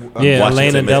the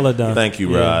Elena Deladon. Thank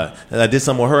you, Rod. And I did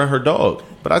something with her and her dog.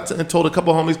 But I told a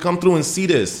couple of homies, come through and see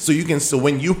this, so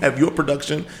when you have your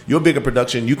production, your bigger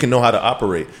production, you can know how to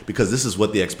operate, because this is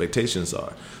what the expectations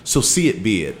are. So see it,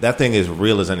 be it. That thing is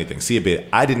real as anything. See it, be it.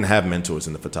 I didn't have mentors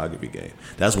in the photography game.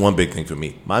 That's one big thing for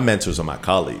me. My mentors are my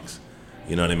colleagues.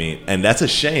 You know what I mean? And that's a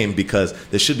shame, because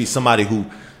there should be somebody who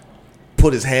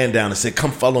put his hand down and said, come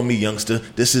follow me, youngster.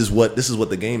 This is what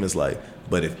the game is like.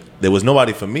 But if there was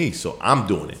nobody for me, so I'm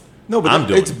doing it. No, but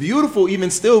it's beautiful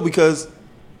even still, because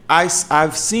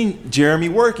I've seen Jeremy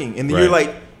working, and then you're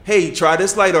like, hey, try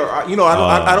this light, or I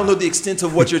don't know the extent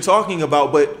of what you're talking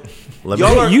about, but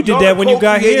you did that when you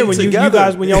got here, when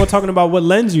y'all were talking about what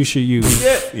lens you should use.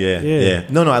 Yeah.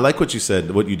 No, I like what you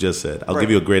said, what you just said. I'll give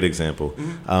you a great example.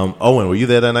 Owen, were you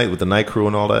there that night with the night crew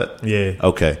and all that? Yeah.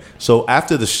 Okay. So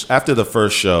after the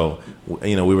first show,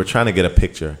 we were trying to get a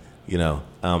picture.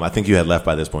 I think you had left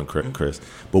by this point, Chris.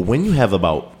 But when you have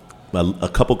about a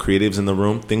couple creatives in the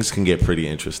room, things can get pretty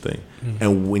interesting.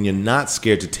 And when you're not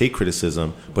scared to take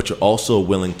criticism, but you're also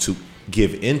willing to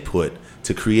give input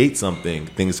to create something,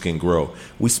 things can grow.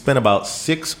 We spent about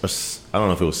 6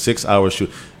 hours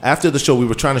shoot. After the show, we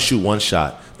were trying to shoot one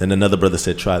shot. Then another brother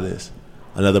said, try this.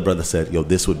 Another brother said, yo,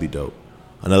 this would be dope.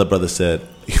 Another brother said,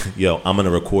 yo, I'm going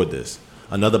to record this.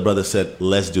 Another brother said,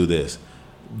 let's do this.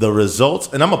 The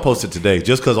results, and I'm going to post it today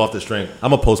just because off the strength. I'm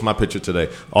going to post my picture today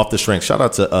off the strength. Shout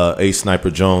out to A Sniper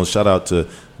Jones. Shout out to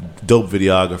dope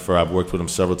videographer. I've worked with him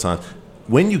several times.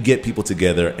 When you get people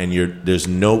together and there's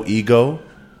no ego,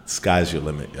 sky's your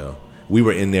limit, yo. We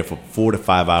were in there for 4 to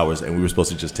 5 hours, and we were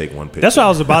supposed to just take one picture. That's what I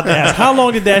was about to ask. How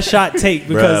long did that shot take?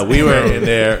 Because we were in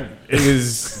there. It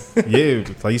was,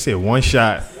 like you said, one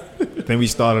shot. Then we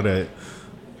started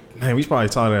we probably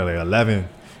started at like 11.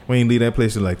 We didn't leave that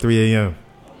place till like 3 a.m.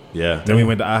 Yeah. Then we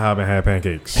went to IHOP and had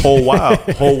pancakes. Whole while.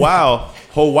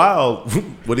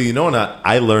 What do you know?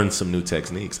 I learned some new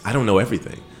techniques. I don't know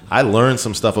everything. I learned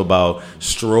some stuff about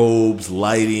strobes,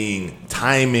 lighting,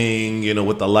 timing,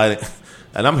 with the lighting.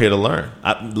 And I'm here to learn.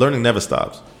 Learning never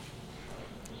stops.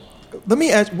 Let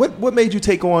me ask, what made you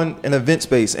take on an event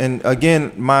space? And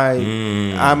again,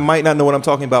 I might not know what I'm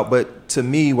talking about, but to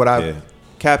me, what I've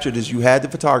captured is you had the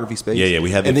photography space. Yeah, we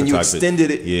had the photography. And then you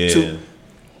extended it to...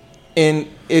 And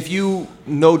if you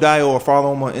know Dio or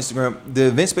follow him on Instagram, the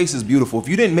event space is beautiful. If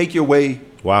you didn't make your way...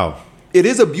 Wow. It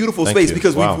is a beautiful space,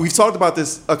 because we've talked about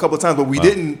this a couple of times, but we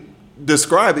didn't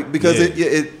describe it because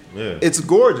it's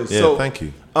gorgeous. Yeah, so thank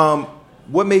you.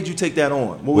 What made you take that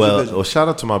on? What was your vision? Well, shout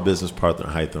out to my business partner,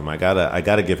 Hytham. I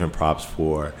gotta give him props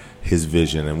for his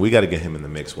vision, and we got to get him in the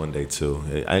mix one day too.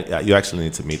 You actually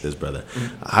need to meet this brother.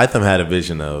 Hytham had a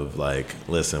vision of like,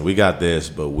 listen, we got this,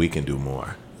 but we can do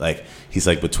more. Like, he's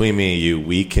like, between me and you,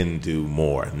 we can do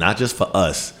more. Not just for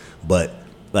us, but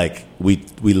like we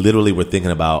literally were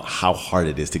thinking about how hard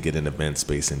it is to get an event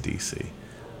space in DC.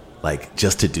 Like,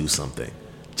 just to do something,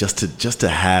 just to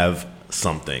have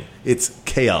something. It's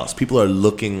chaos. People are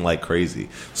looking like crazy.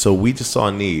 So we just saw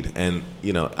a need, and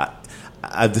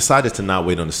I've decided to not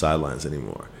wait on the sidelines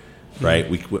anymore. Right?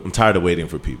 I'm tired of waiting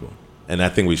for people. And I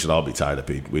think we should all be tired of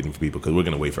waiting for people, because we're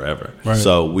going to wait forever. Right.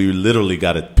 So we literally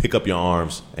got to pick up your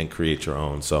arms and create your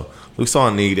own. So we saw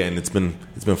a need, and it's been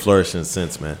flourishing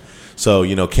since, man. So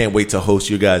can't wait to host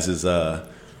you guys'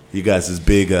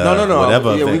 big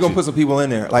whatever. Yeah, we're gonna put some people in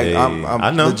there. Like,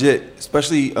 I'm legit,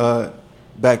 especially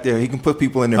back there. He can put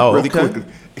people in there really quickly.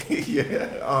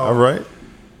 All right.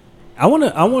 I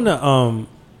wanna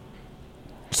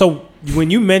So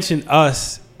when you mentioned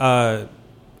us, I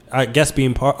guess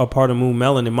being a part of Moon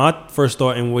Melanin, my first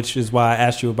thought, and which is why I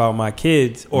asked you about my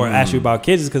kids, or asked you about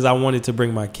kids, is because I wanted to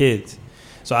bring my kids.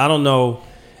 So I don't know.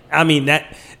 I mean,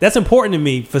 that's important to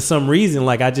me for some reason.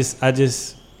 Like I just.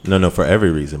 No, for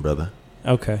every reason, brother.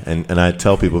 Okay. And I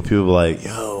tell people are like,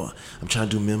 yo, I'm trying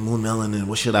to do Moon Melanin.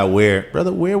 What should I wear?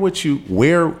 Brother, wear what you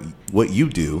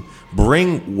do.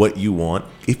 Bring what you want.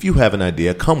 If you have an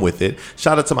idea, come with it.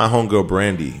 Shout out to my homegirl,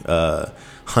 Brandy,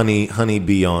 Honey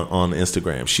Bee on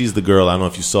Instagram. She's the girl, I don't know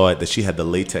if you saw it, that she had the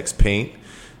latex paint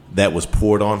that was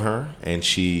poured on her. And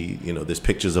she, there's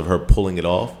pictures of her pulling it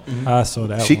off. Mm-hmm. I saw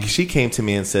that one. She came to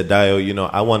me and said, Dio,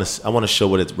 I want to show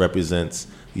what it represents.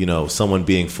 Someone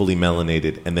being fully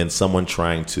melanated and then someone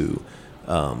trying to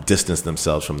distance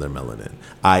themselves from their melanin,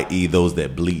 i.e. those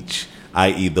that bleach,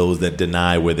 i.e. those that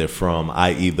deny where they're from,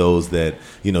 i.e. those that,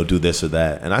 do this or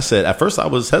that. And I said, at first I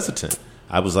was hesitant.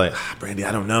 I was like, Brandy,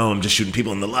 I don't know. I'm just shooting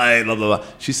people in the light, blah, blah, blah.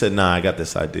 She said, nah, I got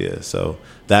this idea. So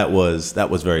that was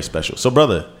very special. So,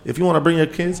 brother, if you want to bring your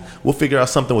kids, we'll figure out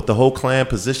something with the whole clan,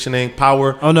 positioning,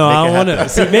 power. Oh, no, I don't want to.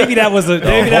 See, maybe that was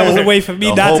a way for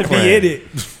me not to be in it.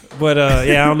 But, I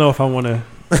don't know if I want to.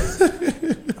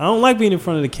 I don't like being in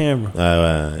front of the camera.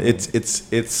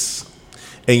 It's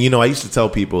and I used to tell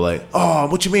people like, oh,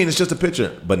 what you mean? It's just a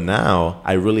picture. But now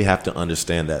I really have to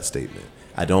understand that statement.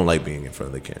 I don't like being in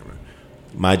front of the camera.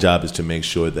 My job is to make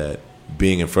sure that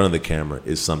being in front of the camera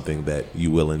is something that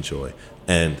you will enjoy.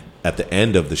 And at the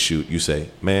end of the shoot, you say,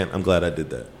 man, I'm glad I did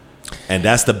that. And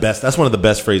that's the best. That's one of the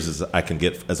best phrases I can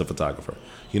get as a photographer.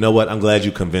 You know what? I'm glad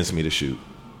you convinced me to shoot.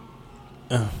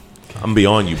 I'm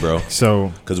beyond you, bro.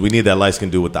 So, because we need that light skin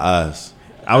dude with the eyes.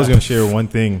 I was gonna share one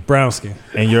thing, brown skin,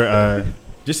 and your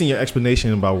just in your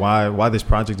explanation about why this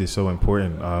project is so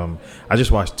important. I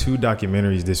just watched 2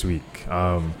 documentaries this week.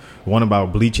 One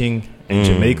about bleaching in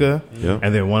Jamaica,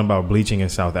 and then one about bleaching in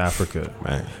South Africa.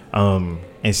 Right.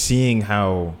 And seeing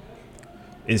how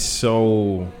it's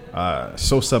so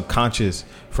subconscious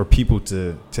for people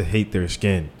to hate their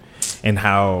skin, and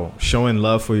how showing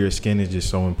love for your skin is just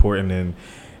so important.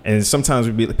 And sometimes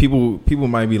people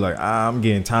might be like, I'm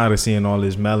getting tired of seeing all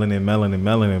this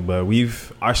melanin, but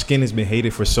our skin has been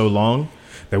hated for so long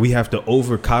that we have to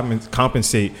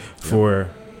overcompensate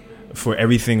for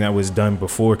everything that was done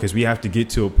before, because we have to get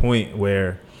to a point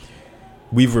where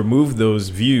we've removed those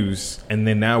views, and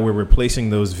then now we're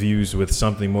replacing those views with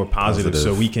something more positive.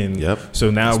 So we can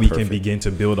can begin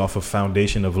to build off a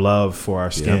foundation of love for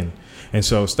our skin. And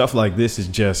so stuff like this is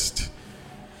just,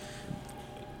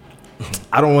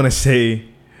 I don't want to say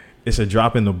it's a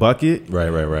drop in the bucket.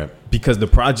 Right. Because the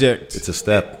project, it's a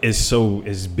step.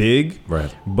 is big.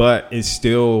 Right. But it's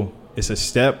a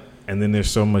step, and then there's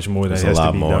so much more that has to be done.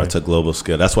 There's a lot more. It's a global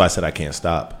scale. That's why I said I can't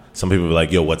stop. Some people are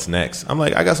like, yo, what's next? I'm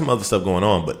like, I got some other stuff going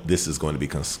on, but this is going to be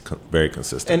very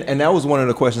consistent. And that was one of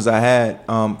the questions I had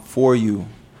for you.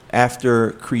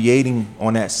 After creating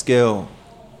on that scale,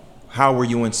 how were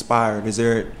you inspired? Is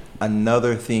there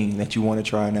another thing that you want to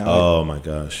try now? Oh, my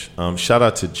gosh. Shout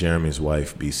out to Jeremy's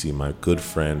wife, BC, my good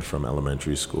friend from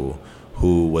elementary school,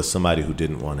 who was somebody who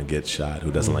didn't want to get shot,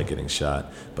 who doesn't like getting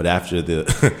shot. But after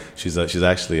she's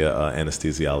actually an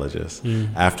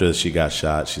anesthesiologist. After she got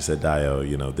shot, she said, Dio,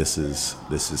 this is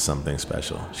something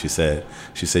special. She said,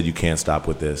 you can't stop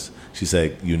with this. She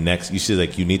said, you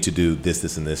need to do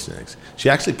this, and this next. She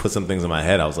actually put some things in my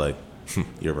head. I was like,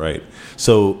 you're right.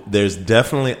 So there's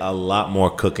definitely a lot more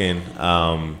cooking.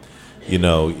 I'll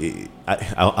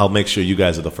make sure you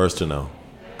guys are the first to know,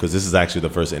 because this is actually the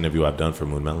first interview I've done for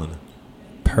Moon Melanin.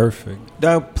 Perfect.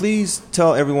 Now, please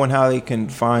tell everyone how they can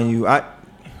find you. I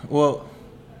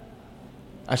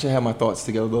should have my thoughts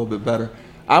together a little bit better.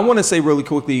 I want to say really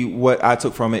quickly what I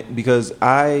took from it, because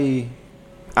I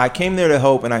came there to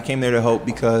help, and I came there to help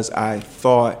because I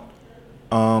thought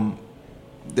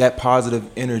that positive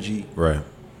energy. Right.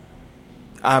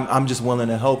 I'm just willing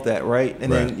to help that, right?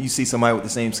 And then you see somebody with the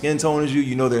same skin tone as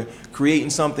you, they're creating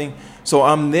something. So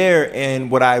I'm there,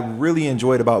 and what I really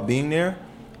enjoyed about being there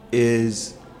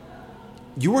is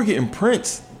you were getting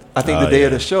prints, I think, the day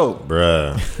of the show.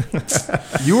 Bruh.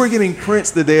 You were getting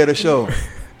prints the day of the show.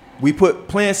 We put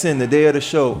plants in the day of the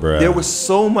show. Bruh. There was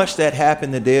so much that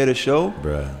happened the day of the show.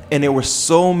 Bruh. And there were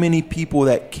so many people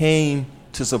that came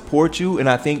to support you. And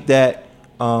I think that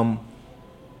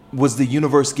was the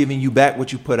universe giving you back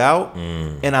what you put out.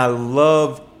 And I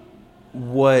love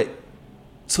what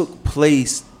took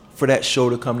place for that show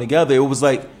to come together. It was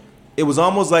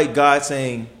almost like God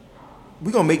saying,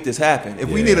 we're going to make this happen.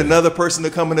 If we need another person to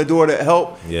come in the door to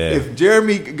help, if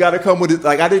Jeremy got to come with it,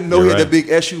 like, I didn't know he had a big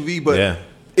SUV, but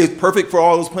it's perfect for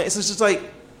all those plants. It's just like,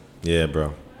 yeah,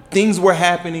 bro. things were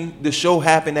happening. The show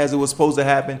happened as it was supposed to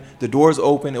happen. The doors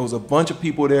open. It was a bunch of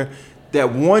people there.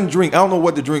 That one drink, I don't know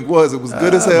what the drink was. It was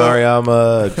good as hell.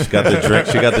 Mariama, she got the drink.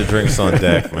 She got the drinks on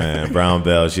deck, man. Brown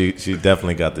Bell, she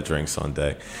definitely got the drinks on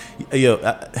deck. Yo,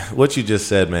 what you just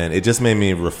said, man, it just made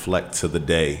me reflect to the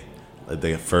day,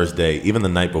 the first day, even the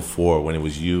night before when it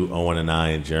was you, Owen, and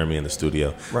I, and Jeremy in the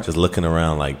studio, just looking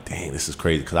around like, dang, this is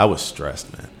crazy, because I was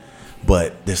stressed, man.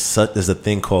 But there's a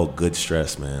thing called good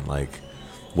stress, man. Like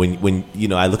when you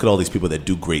know, I look at all these people that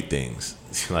do great things,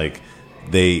 like.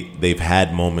 They've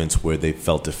had moments where they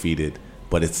felt defeated,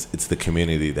 but it's the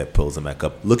community that pulls them back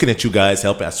up. Looking at you guys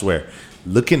help, I swear.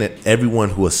 Looking at everyone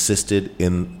who assisted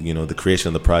in the creation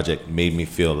of the project made me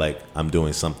feel like I'm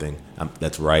doing something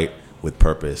that's right with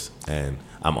purpose, and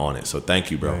I'm on it. So thank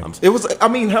you, bro. It was. I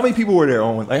mean, how many people were there,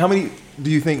 Owen? Like, how many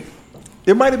do you think?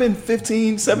 There might have been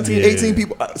 15, 17, 18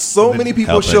 people. So many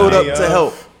people showed up to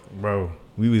help. Bro,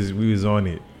 we was on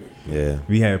it. Yeah,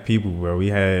 we had people, bro. We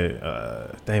had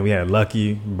we had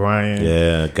Lucky, Brian.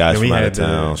 Yeah, guys from out of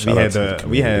town.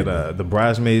 We had the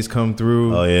bridesmaids come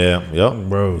through. Oh yeah, yep,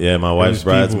 bro. Yeah, my wife's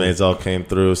bridesmaids all came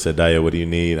through. Said, Daya, what do you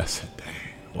need? I said, dang,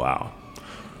 wow,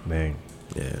 dang,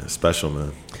 yeah, special,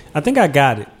 man. I think I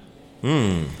got it.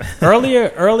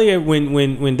 Earlier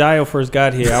when Dio first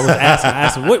got here, I was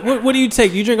asking what do you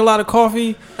take? Do you drink a lot of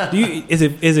coffee? Is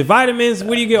it vitamins?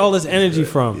 Where do you get all this energy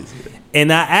from?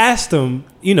 And I asked him,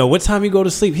 what time you go to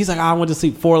sleep? He's like, I went to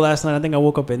sleep 4 last night. I think I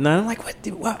woke up at 9. I'm like,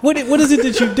 what is it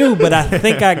that you do? But I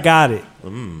think I got it.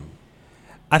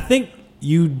 I think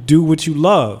you do what you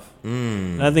love.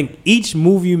 And I think each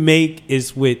move you make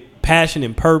is with passion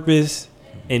and purpose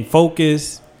and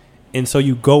focus. And so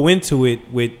you go into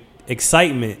it with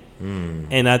excitement.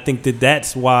 And I think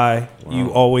that's why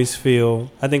you always feel,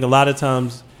 I think a lot of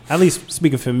times, at least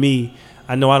speaking for me,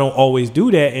 I know I don't always do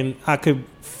that, and I could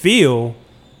feel,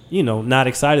 not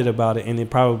excited about it, and it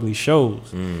probably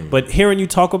shows. But hearing you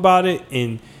talk about it,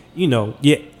 and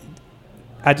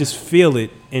I just feel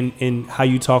it in how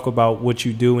you talk about what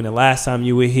you do. And the last time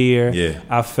you were here,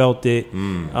 I felt it.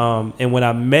 And when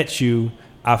I met you,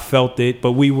 I felt it.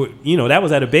 But we were, that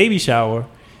was at a baby shower,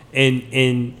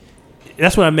 and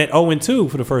that's when I met Owen too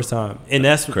for the first time, and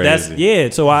that's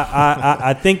So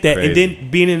I think that, and then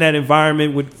being in that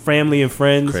environment with family and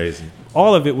friends,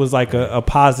 all of it was like a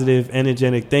positive,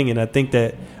 energetic thing, and I think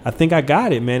I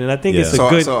got it, man, and I think it's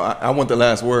good. So I want the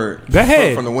last word. Go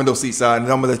ahead. From the window seat side, and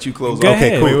I'm gonna let you close.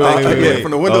 Okay, cool. Wait.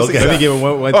 From the window seat side. Let me give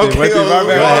one thing.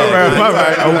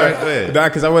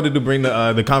 Because I wanted to bring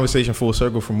the conversation full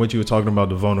circle from what you were talking about,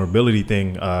 the vulnerability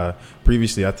thing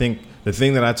previously. I think the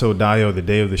thing that I told Dio the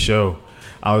day of the show,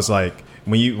 I was like,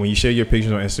 when you share your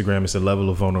pictures on Instagram, it's a level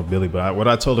of vulnerability. But what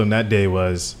I told him that day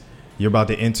was, you're about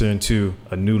to enter into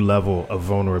a new level of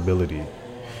vulnerability.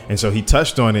 And so he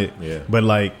touched on it. Yeah. But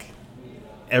like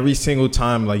every single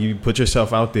time, like you put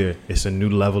yourself out there, it's a new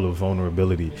level of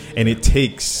vulnerability, and it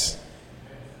takes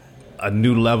a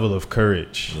new level of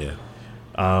courage. Yeah.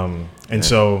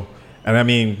 And I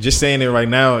mean, just saying it right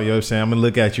now, you know what I'm saying? I'm going to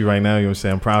look at you right now, you know what I'm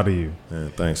saying? I'm proud of you. Yeah,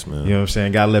 thanks, man. You know what I'm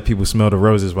saying? Got to let people smell the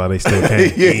roses while they still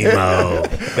can. Emo.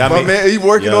 My man, he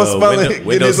working on smelling.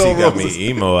 Window seat got me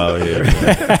emo out here.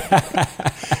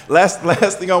 Last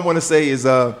thing I want to say is,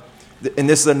 and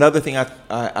this is another thing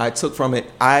I took from it.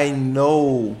 I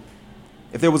know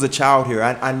if there was a child here,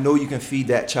 I know you can feed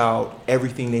that child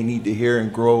everything they need to hear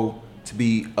and grow to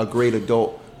be a great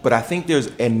adult. But I think there's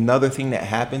another thing that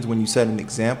happens when you set an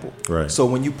example. Right. So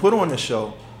when you put on the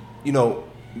show,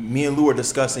 me and Lou are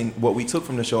discussing what we took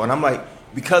from the show. And I'm like,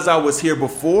 because I was here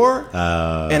before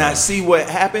and I see what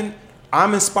happened,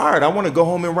 I'm inspired. I want to go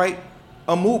home and write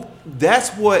a movie. That's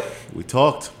what... We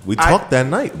talked that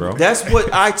night, bro. That's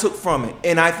what I took from it.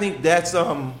 And I think that's...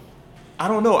 I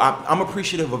don't know. I'm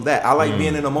appreciative of that. I like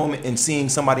being in a moment and seeing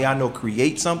somebody I know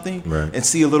create something and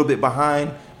see a little bit behind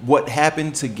what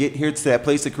happened to get here to that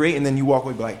place to create. And then you walk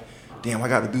away and be like, damn, I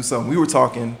got to do something. We were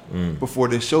talking before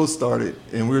this show started,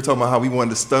 and we were talking about how we wanted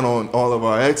to stun on all of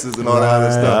our exes and all that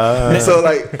other stuff. So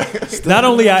like, not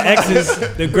only our exes,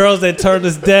 the girls that turned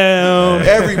us down.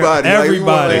 Everybody.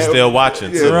 They still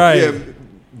watching. Yeah, right. Yeah,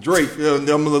 Drake.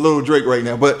 I'm a little Drake right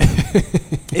now. But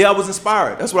yeah, I was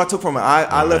inspired. That's what I took from it.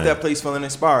 I left that place feeling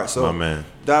inspired. So, my man.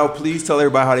 Dio, please tell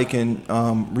everybody how they can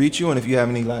reach you, and if you have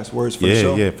any last words for the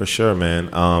show. Yeah, for sure, man.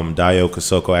 Dio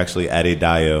Kosoko, actually,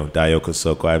 Dio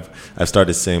Kosoko. I've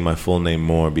started saying my full name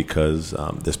more because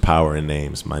there's power in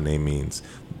names. My name means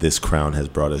this crown has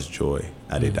brought us joy.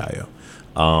 Dio.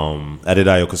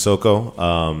 Dio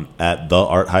Kosoko at The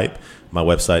Art Hype. My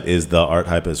website is The Art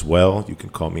Hype as well. You can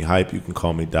call me Hype. You can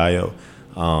call me Dio.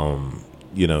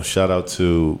 shout out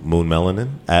to Moon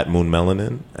Melanin at Moon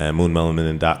Melanin and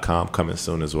moonmelanin.com coming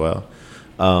soon as well.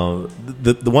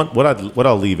 What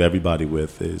I'll leave everybody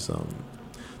with is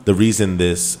the reason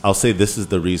I'll say this is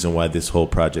the reason why this whole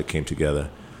project came together.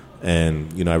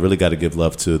 And, I really got to give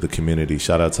love to the community.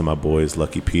 Shout out to my boys,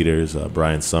 Lucky Peters,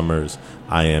 Brian Summers,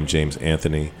 I am James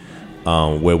Anthony,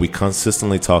 where we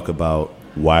consistently talk about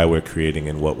why we're creating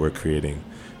and what we're creating.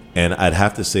 And I'd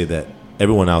have to say that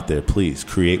everyone out there, please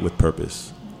create with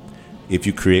purpose. If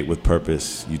you create with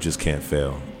purpose, you just can't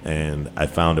fail. And I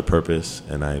found a purpose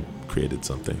and I created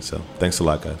something. So thanks a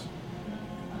lot, guys.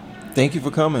 Thank you for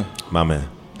coming. My man.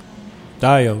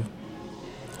 Dio,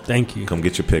 thank you. Come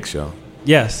get your pics, y'all.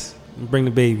 Yes, bring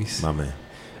the babies. My man.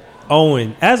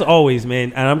 Owen, as always,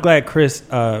 man, and I'm glad Chris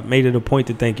made it a point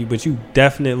to thank you, but you've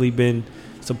definitely been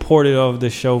supportive of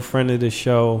the show, friend of the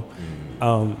show.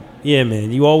 Yeah,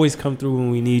 man, you always come through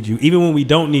when we need you. Even when we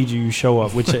don't need you, you show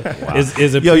up, which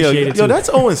is appreciated too. Yo, that's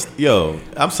Owen's. Yo,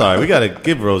 I'm sorry. We got to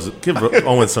give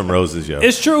Owen some roses, yo.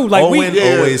 It's true. Like Owen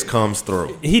always comes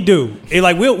through. He do.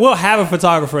 Like we'll have a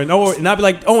photographer, and I'll be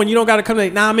like, Owen, you don't got to come.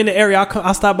 Like, nah, I'm in the area.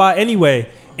 I'll stop by anyway.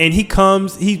 And he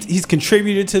comes. He's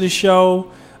contributed to the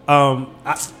show.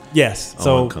 Yes.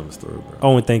 So Owen comes through, bro.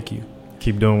 Owen, thank you.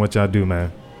 Keep doing what y'all do,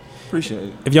 man. Appreciate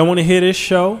it. If y'all want to hear this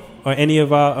show or any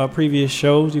of our previous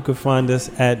shows, you can find us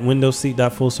at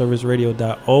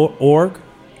windowseat.fullserviceradio.org.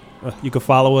 You can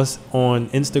follow us on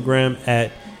Instagram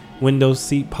at Window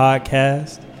Seat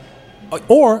Podcast,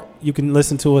 or you can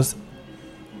listen to us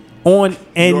on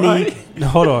any. Right?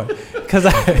 Hold on, because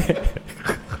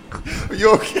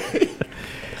you okay?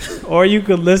 Or you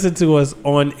could listen to us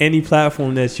on any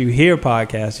platform that you hear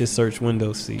podcasts. Just search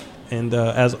Window Seat. And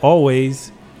as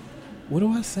always, what do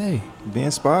I say? Be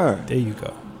inspired. There you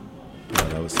go. Oh,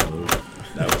 that was smooth.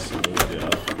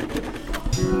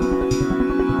 Y'all.